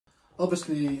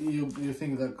obviously you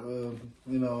think that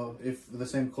you know, if the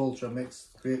same culture makes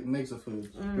the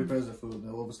food, prepares the food,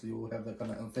 obviously you will have that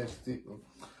kind of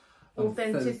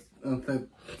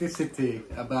authenticity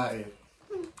about it.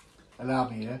 Allow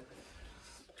me, yeah.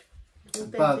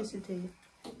 Authenticity.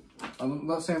 But I'm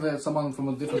not saying that someone from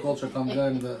a different culture can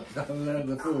learn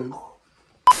the food.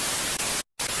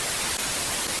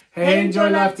 Hey,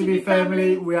 Enjoylifetv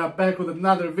family, we are back with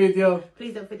another video.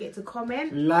 Please don't forget to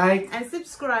comment, like, and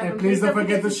subscribe. And please don't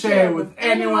forget to share with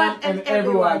anyone and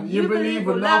everyone you believe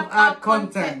will love our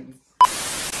content.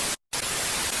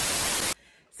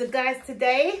 So guys,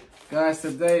 today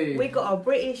we got a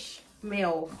British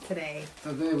meal today.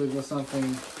 Today we got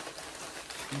something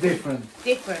different.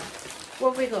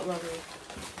 What have we got, Robbie?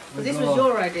 Because this was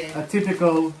your idea. A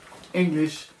typical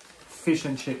English fish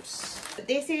and chips.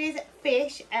 This is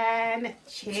fish and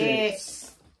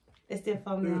chips. Let's do a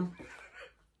thumbnail.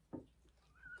 A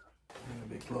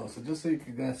bit closer, just so you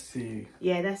can guys see.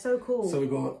 Yeah, that's so cool. So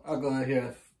I got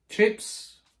here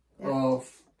chips, or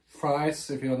fries,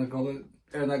 if you want to call it,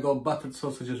 and I got buttered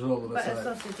sausage as well. Buttered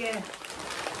sausage, yeah.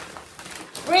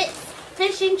 Brits,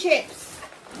 fish and chips.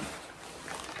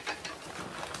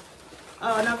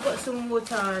 Oh, and I've got some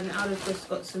water, and I've just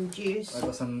got some juice. I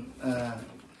got some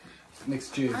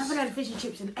mixed juice. I haven't had fish and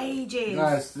chips in ages.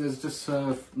 Guys, there's just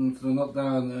to knock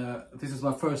down. This is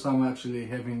my first time actually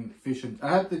having fish and.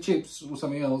 I had the chips with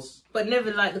something else, but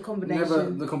never like the combination. Never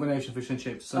the combination fish and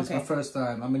chips. So it's my first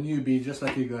time. I'm a newbie, just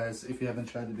like you guys. If you haven't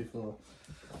tried it before,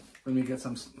 let me get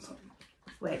some.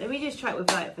 Wait, let me just try it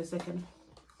with light for a second.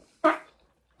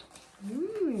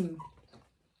 Mmm.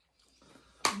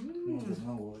 There's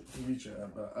no feature,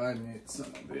 but I need some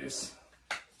of this.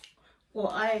 Well,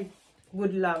 I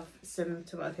would love some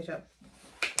tomato ketchup.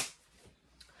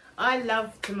 I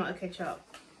love tomato ketchup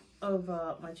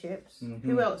over my chips.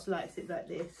 Who else likes it like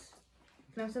this?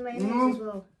 Can I have some mayonnaise as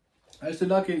well? I used to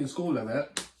like it in school like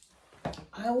that.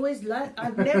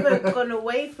 I've never gone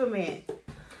away from it.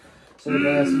 So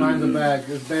guys, mind the bag.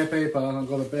 It's bare paper. I've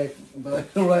got a bag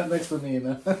right next to me, you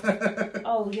know.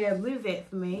 Oh yeah, move it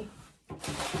for me.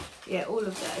 Yeah, all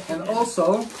of that. And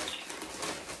also,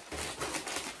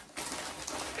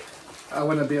 I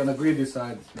want to be on the greedy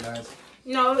side, guys.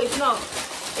 No, it's not.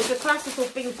 It's a classical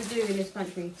thing to do in this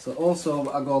country. So also,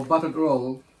 I got buttered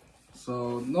roll.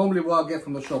 So normally what I get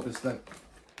from the shop is like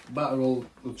butter roll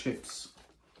with chips.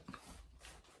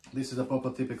 This is a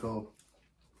proper typical.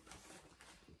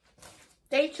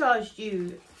 They charged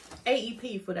you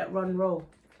 80p for that run roll.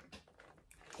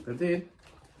 They did.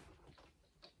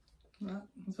 No,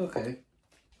 it's okay.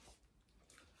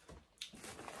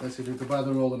 Basically, to buy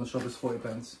the roll in the shop is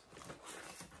 40p.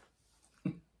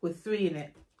 With 3 in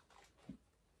it.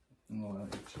 No,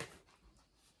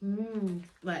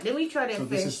 Right, then we try that fish. So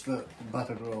this is the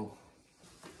buttered roll.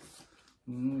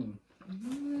 And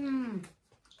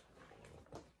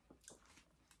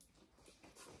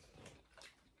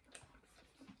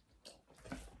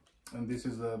this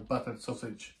is the buttered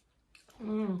sausage.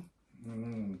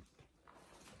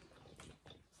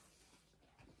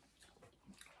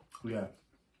 Yeah.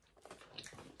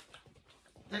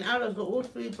 And Ala's got all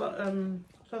 3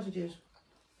 sausages.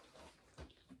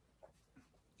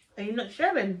 Are you not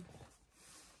sharing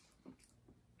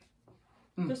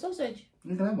the sausage?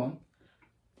 You can have one.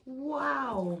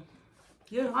 Wow.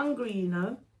 You're hungry, you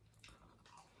know.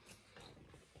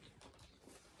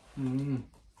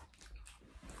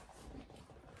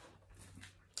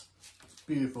 It's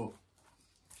beautiful.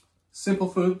 Simple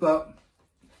food, but...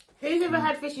 Who's ever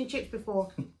had fish and chips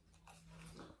before?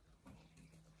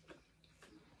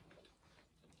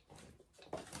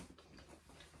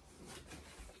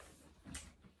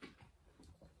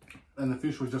 And the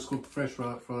fish was just cooked fresh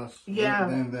for us. Yeah.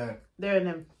 Right there. There and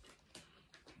them.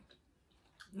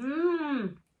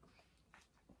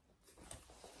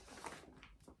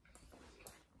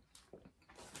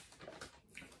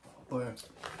 Oh yeah.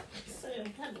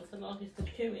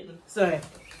 Sorry.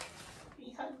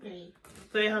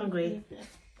 Very hungry.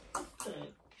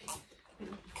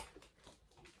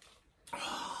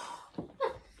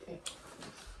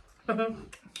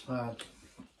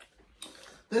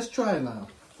 Let's try it now.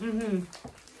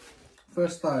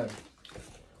 First time.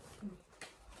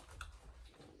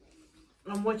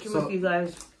 I'm watching with you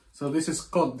guys. So this is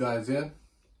cod, guys, yeah?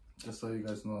 Just so you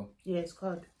guys know. Yeah, it's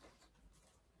cod.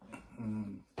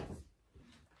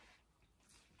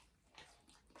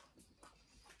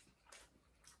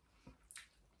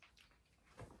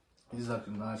 This is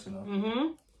actually nice, you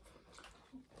know.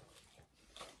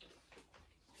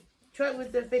 Try it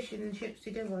with the fish and chips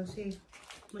together and see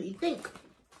what you think.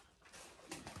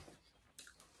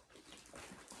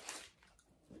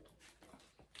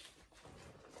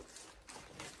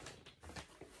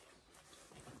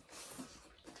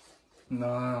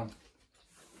 No.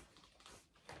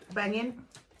 Banging.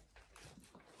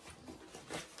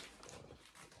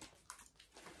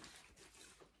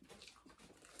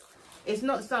 It's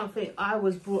not something I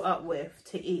was brought up with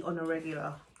to eat on a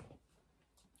regular.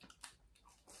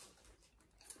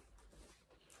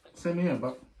 Same here,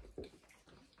 but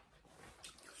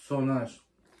so nice.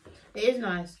 It is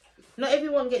nice. Not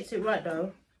everyone gets it right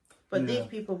though, but Yeah. these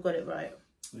people got it right.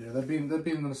 Yeah, they've been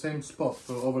in the same spot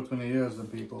for over 20 years. The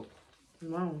people.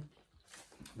 Wow.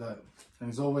 And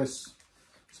it's always,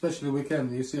 especially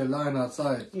weekend, you see a line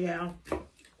outside. Yeah.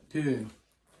 Dude,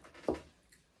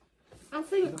 I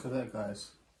think. look at that,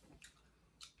 guys.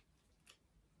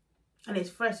 And it's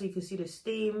fresh, so you can see the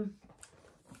steam.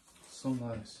 So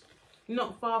nice.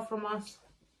 Not far from us.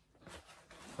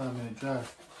 5-minute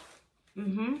drive.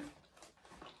 Mm-hmm.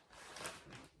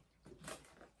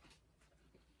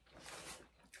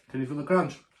 Can you feel the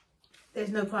crunch? There's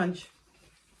no crunch.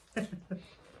 This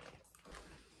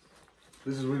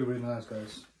is really, really nice,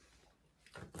 guys.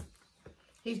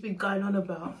 He's been going on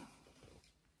about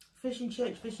fish and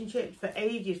chips for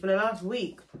ages, for the last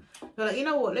week. We're like, you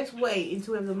know what, let's wait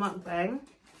until we have the mukbang.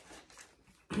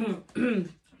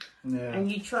 Yeah.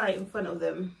 And you try it in front of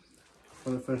them. For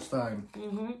the first time.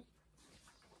 Mm-hmm.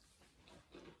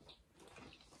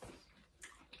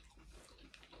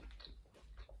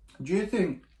 Do you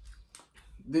think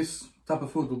this type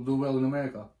of food will do well in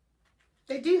America?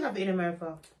 They do have it in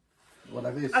America. What,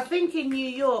 like this? I think in New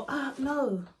York,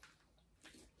 no.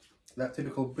 That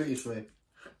typical British way?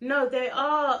 No, they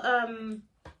are,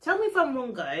 tell me if I'm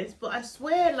wrong guys, but I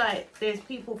swear like there's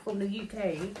people from the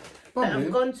UK that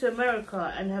have gone to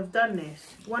America and have done this.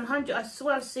 100, I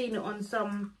swear I've seen it on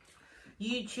some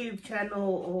YouTube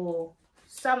channel or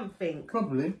something.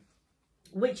 Probably.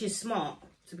 Which is smart,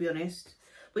 to be honest.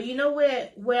 But you know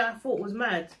where I thought was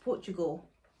mad? Portugal.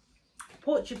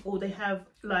 Portugal, they have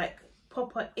like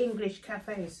proper English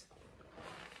cafes.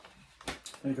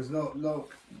 Because no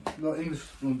English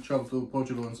don't travel to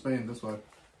Portugal and Spain, that's why.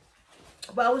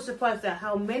 But I was surprised at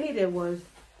how many there was.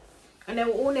 And they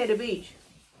were all near the beach.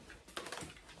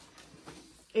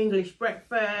 English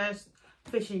breakfast,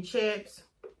 fish and chips.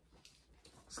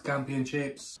 Scampi and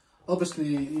chips.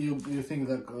 Obviously, you think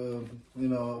that you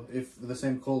know, if the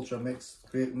same culture makes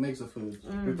the food,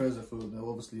 prepares the food, then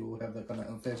obviously you will have that kind of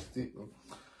authenticity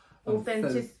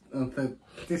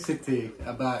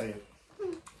about it.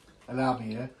 Allow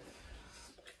me, yeah.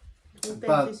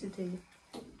 Authenticity.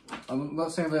 But I'm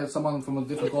not saying that someone from a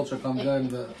different culture can learn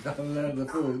the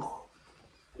food,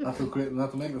 how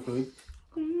to make the food.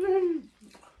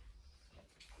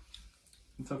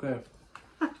 It's okay.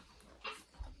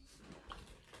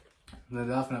 They're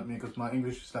laughing at me because my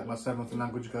English is like my 7th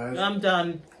language, guys. I'm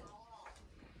done.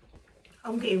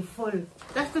 I'm getting full.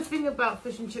 That's the thing about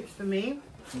fish and chips for me.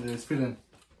 Yeah, it's filling.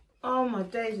 Oh, my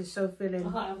days is so filling.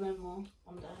 I can't have no more.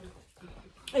 I'm done.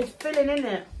 It's filling, isn't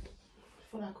it? I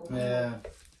feel like Yeah.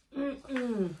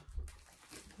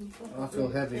 I feel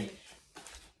heavy.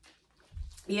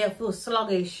 Yeah, I feel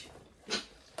sluggish.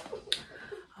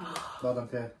 But I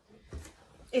don't care.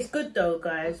 It's good though,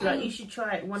 guys. Like, you should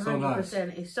try it 100%. So nice.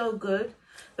 It's so good.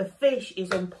 The fish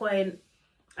is on point.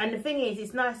 And the thing is,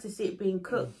 it's nice to see it being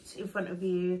cooked in front of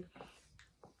you.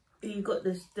 You got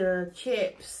the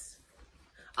chips.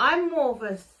 I'm more of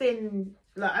a thin,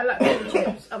 like, I like thin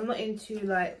chips. I'm not into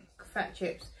like fat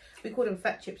chips. We call them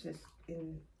fat chips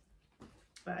in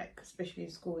like, especially in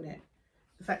school, innit?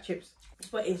 Fat chips.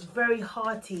 But it's very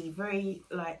hearty, very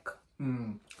like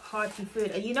hearty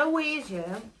food. And you know what it is,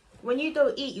 yeah? When you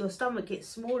don't eat, your stomach gets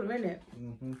smaller, innit?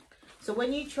 So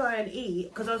when you try and eat,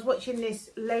 because I was watching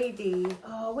this lady,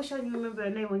 oh, I wish I knew remember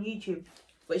her name on YouTube,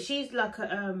 but she's like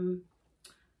a,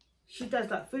 she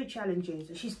does like food challenges,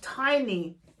 and she's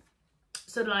tiny.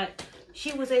 So like,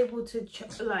 she was able to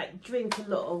like drink a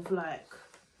lot of like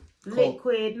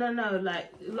liquid,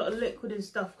 like a lot of liquid and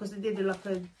stuff, because they did like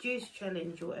a juice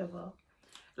challenge or whatever,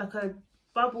 like a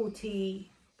bubble tea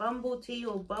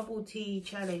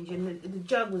challenge, and the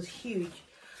jug was huge.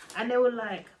 And they were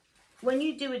like, when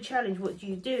you do a challenge, what do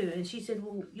you do? And she said,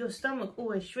 well, your stomach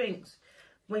always shrinks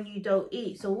when you don't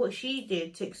eat. So what she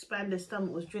did to expand her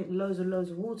stomach was drink loads and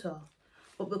loads of water.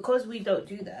 But because we don't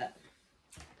do that,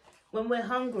 when we're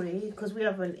hungry, because we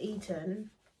haven't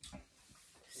eaten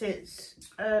since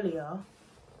earlier,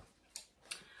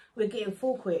 we're getting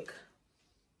full quick.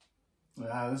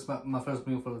 Yeah, this is my first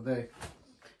meal for the day.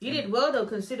 You did well though,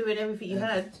 considering everything you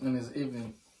had. And it's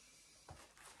evening.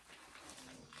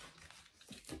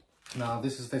 Now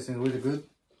this is tasting really good.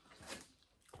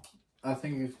 I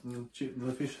think if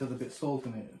the fish had a bit salt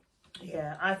in it.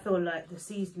 Yeah, I feel like the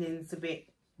seasoning's a bit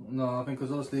No, I think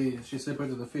because obviously she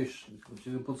separated the fish. She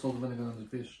didn't put salt and vinegar on the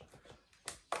fish.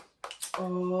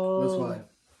 Oh. That's why.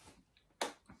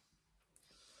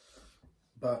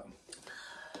 But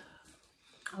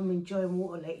I'm enjoying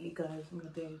water lately, guys. I'm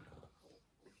gonna do.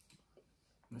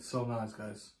 it's so nice,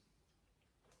 guys.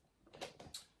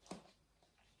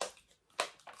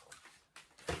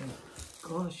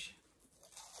 Gosh.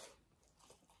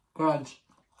 Crunch.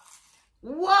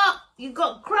 What? You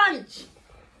got crunch?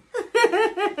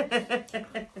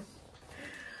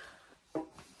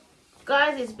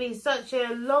 Guys, it's been such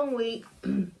a long week.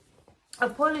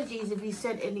 Apologies if you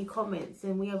sent any comments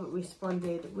and we haven't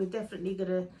responded. We're definitely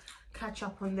gonna catch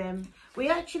up on them. We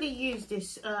actually use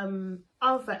this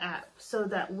other app so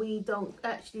that we don't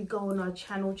actually go on our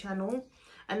channel,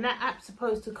 and that app's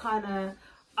supposed to kind of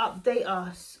update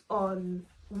us on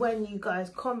when you guys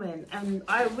comment, and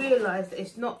I realized that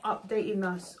it's not updating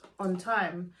us on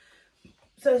time,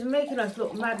 so it's making us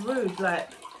look mad rude, like,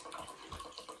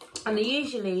 and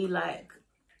usually like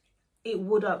it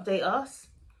would update us.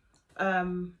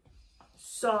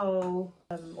 Or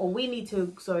we need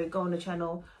to, sorry, go on the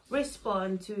channel,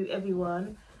 respond to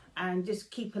everyone and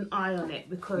just keep an eye on it,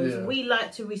 because we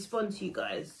like to respond to you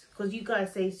guys, because you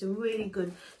guys say some really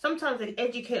good, sometimes they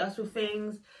educate us with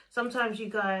things, sometimes you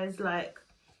guys like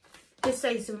just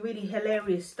say some really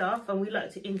hilarious stuff, and we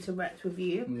like to interact with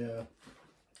you. Yeah.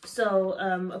 So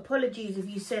apologies if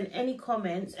you sent any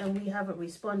comments and we haven't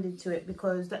responded to it,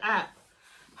 because the app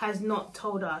has not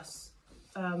told us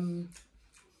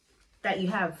that you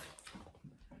have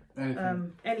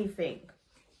anything.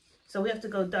 So we have to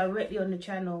go directly on the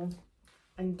channel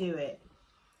and do it.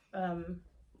 And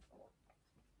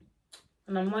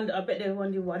I bet they're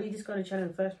wondering, why did you just go on the channel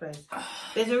in the first place?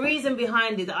 There's a reason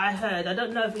behind it that I heard. I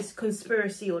don't know if it's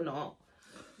conspiracy or not,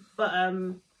 but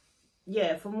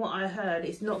yeah, from what I heard,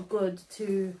 it's not good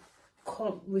to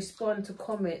respond to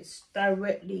comments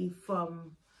directly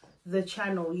from the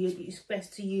channel. It's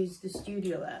best to use the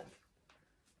studio app.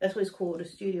 That's what it's called, the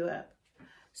studio app.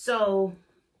 So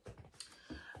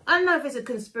I don't know if it's a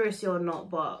conspiracy or not,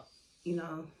 but you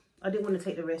know, I didn't want to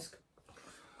take the risk.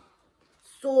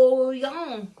 So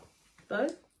young, though.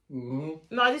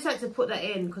 No, I just had to put that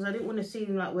in because I didn't want to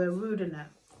seem like we're rude in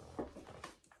that.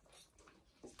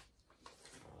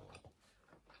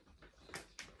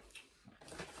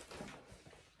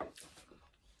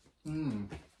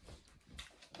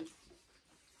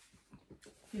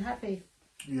 You happy?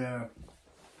 Yeah.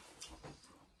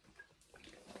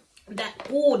 That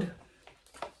good.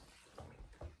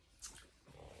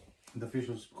 The fish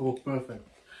was cooked perfect.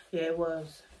 Yeah, it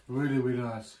was. Really, really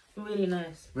nice. Really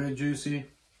nice. Very juicy.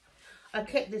 I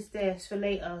kept this there for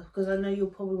later because I know you'll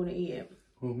probably want to eat it.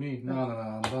 Who, me? No,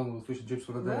 I'm done with fish and chips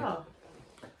for the day. Wow.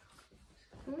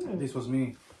 This was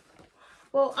me.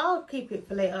 Well, I'll keep it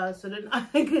for later so then I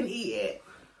can eat it.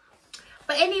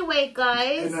 But anyway,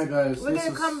 guys, we're going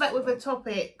to come back with a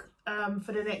topic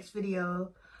for the next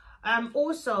video.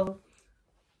 Also,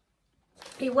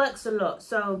 he works a lot.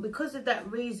 So because of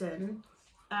that reason,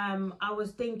 I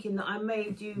was thinking that I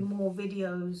may do more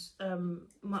videos,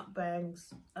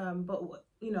 mukbangs, but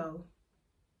you know,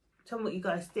 tell me what you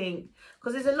guys think,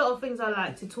 because there's a lot of things I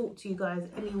like to talk to you guys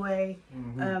anyway.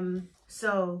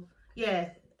 So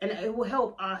yeah, and it will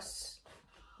help us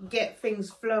get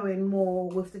things flowing more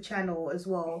with the channel as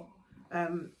well.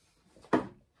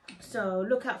 So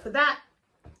look out for that,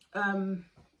 and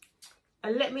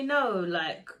let me know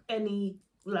like any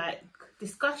like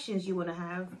discussions you want to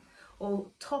have or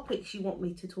topics you want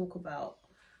me to talk about,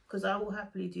 because I will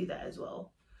happily do that as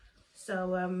well.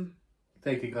 So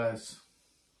thank you, guys.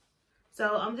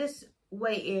 So I'm just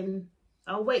waiting.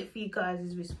 I'll wait for you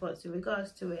guys' response in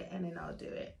regards to it, and then I'll do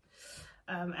it.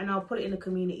 And I'll put it in the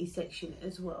community section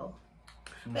as well.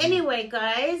 But anyway,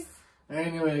 guys.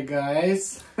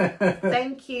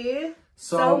 Thank you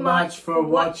so much for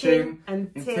watching.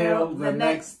 Until the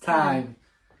next time.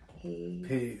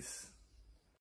 Peace.